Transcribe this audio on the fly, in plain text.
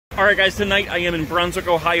Alright guys, tonight I am in Brunswick,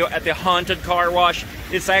 Ohio at the Haunted Car Wash.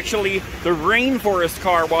 It's actually the Rainforest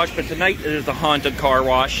Car Wash, but tonight it is the Haunted Car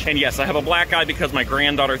Wash. And yes, I have a black eye because my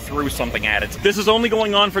granddaughter threw something at it. This is only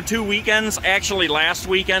going on for 2 weekends. Actually, last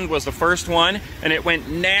weekend was the first one, and it went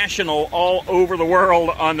national all over the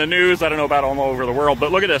world on the news. I don't know about all over the world,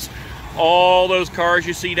 but look at this. All those cars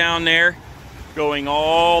you see down there, going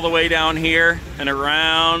all the way down here and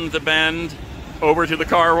around the bend over to the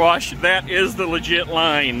car wash. That is the legit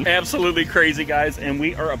line. Absolutely crazy, guys, and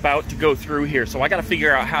we are about to go through here. So I gotta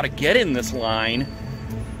figure out how to get in this line,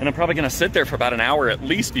 and I'm probably gonna sit there for about an hour at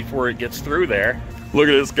least before it gets through there. Look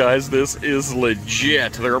at this, guys. This is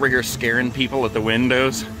legit. They're over here scaring people at the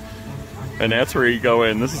windows, and that's where you go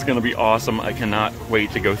in. This is gonna be awesome. I cannot wait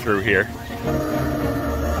to go through here.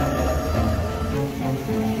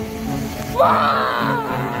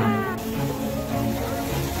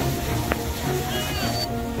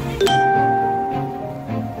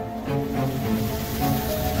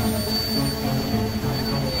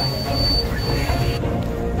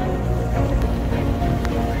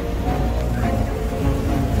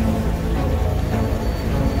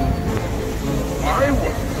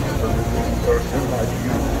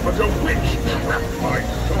 But a witch trapped my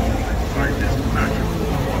soul inside this magical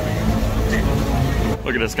body.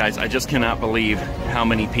 Look at this, guys. I just cannot believe how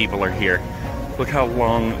many people are here. Look how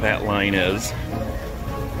long that line is.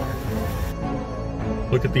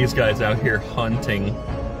 Look at these guys out here hunting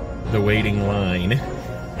the waiting line.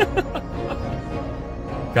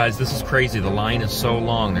 Guys, this is crazy. The line is so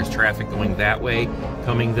long. There's traffic going that way,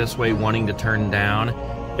 coming this way, wanting to turn down.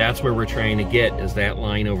 That's where we're trying to get, is that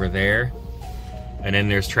line over there. And then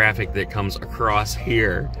there's traffic that comes across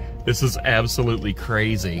here. This is absolutely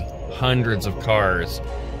crazy. Hundreds of cars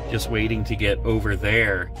just waiting to get over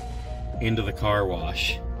there into the car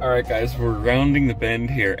wash. All right, guys, we're rounding the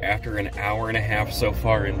bend here after an hour and a half so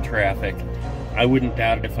far in traffic. I wouldn't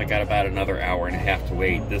doubt it if I got about another hour and a half to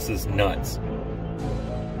wait. This is nuts.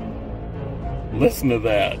 Listen to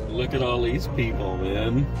that. Look at all these people,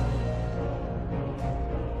 man.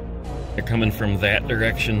 They're coming from that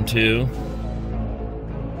direction too.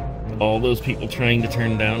 All those people trying to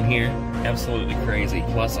turn down here. Absolutely crazy.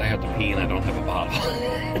 Plus, I have to pee and I don't have a bottle.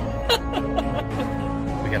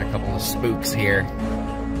 We got a couple of spooks here.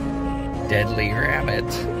 Deadly rabbit.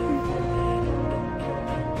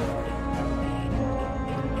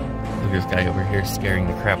 Look at this guy over here scaring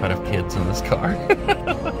the crap out of kids in this car.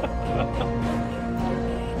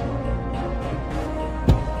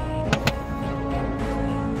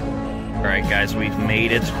 Alright guys, we've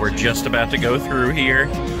made it. We're just about to go through here.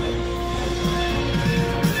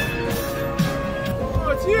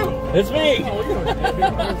 It's me! Oh, look at that.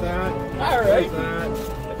 There's that. All right. There's that.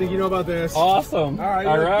 I think you know about this. Awesome. All right.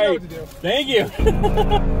 All right. You know what to do. Thank you.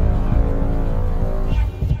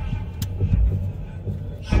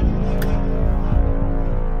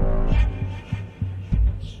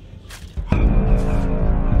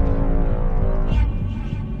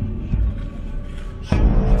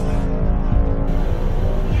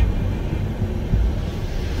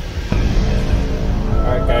 All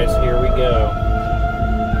right, guys, here we go.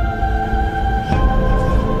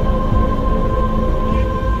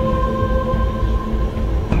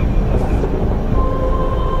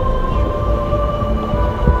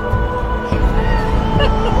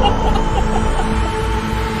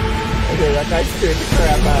 That guy scared the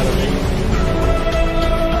crap out of me.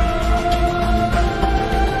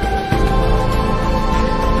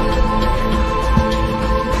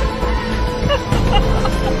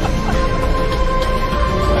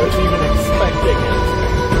 I was even expecting it.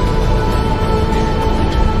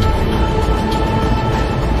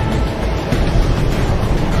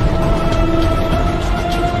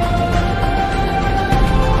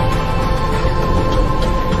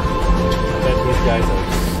 I bet these guys are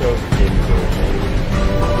so dangerous.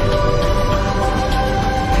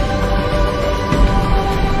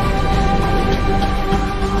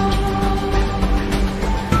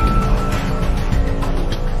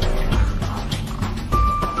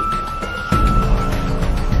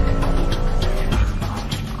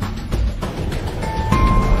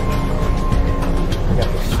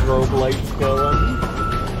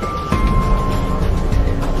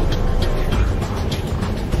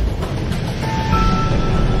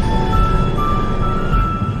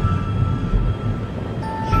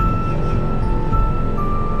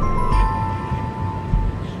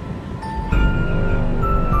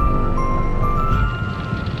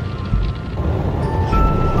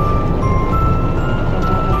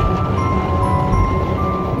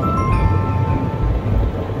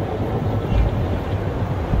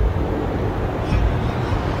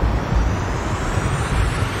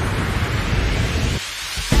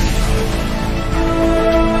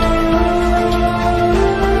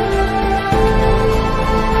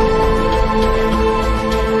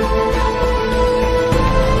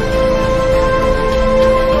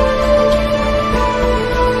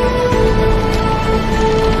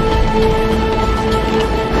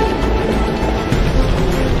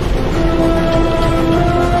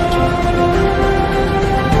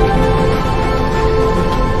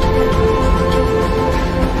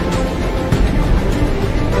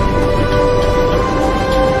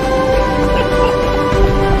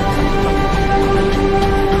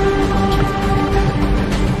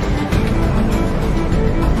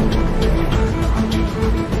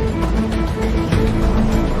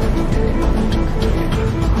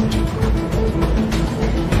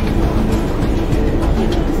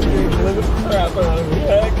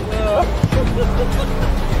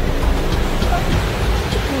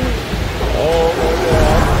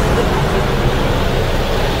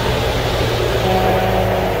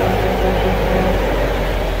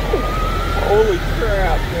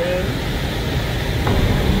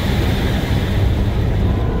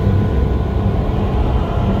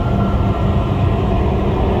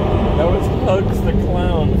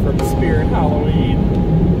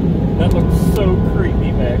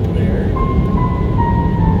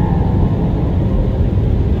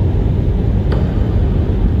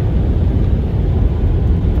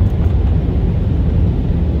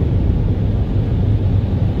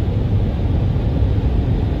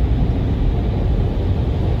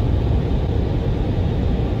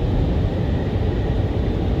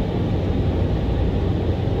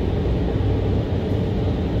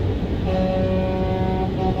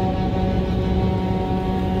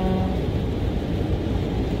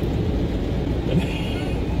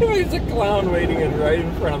 There's a clown waiting right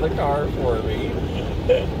in front of the car for me.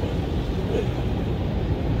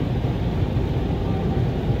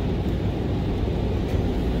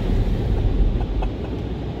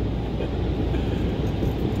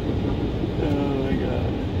 Oh my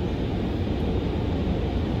god.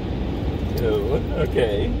 Oh,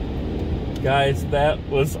 okay. Guys, that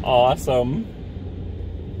was awesome.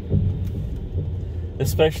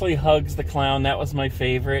 Especially HUGZ the clown, that was my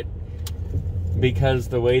favorite. Because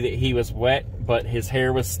the way that he was wet, but his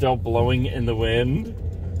hair was still blowing in the wind.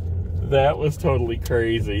 That was totally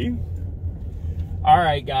crazy.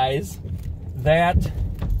 Alright guys, that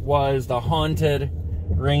was the haunted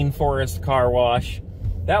rainforest car wash.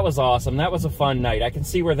 That was awesome. That was a fun night. I can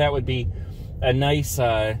see where that would be a nice,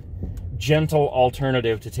 gentle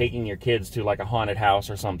alternative to taking your kids to like a haunted house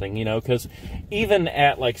or something, you know, because even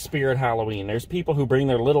at like Spirit Halloween, there's people who bring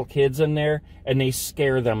their little kids in there and they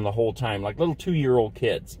scare them the whole time, like little 2-year-old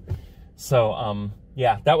kids. So,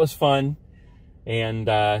 yeah, that was fun. And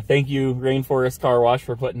thank you, Rainforest Car Wash,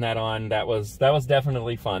 for putting that on. That was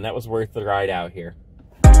definitely fun. That was worth the ride out here.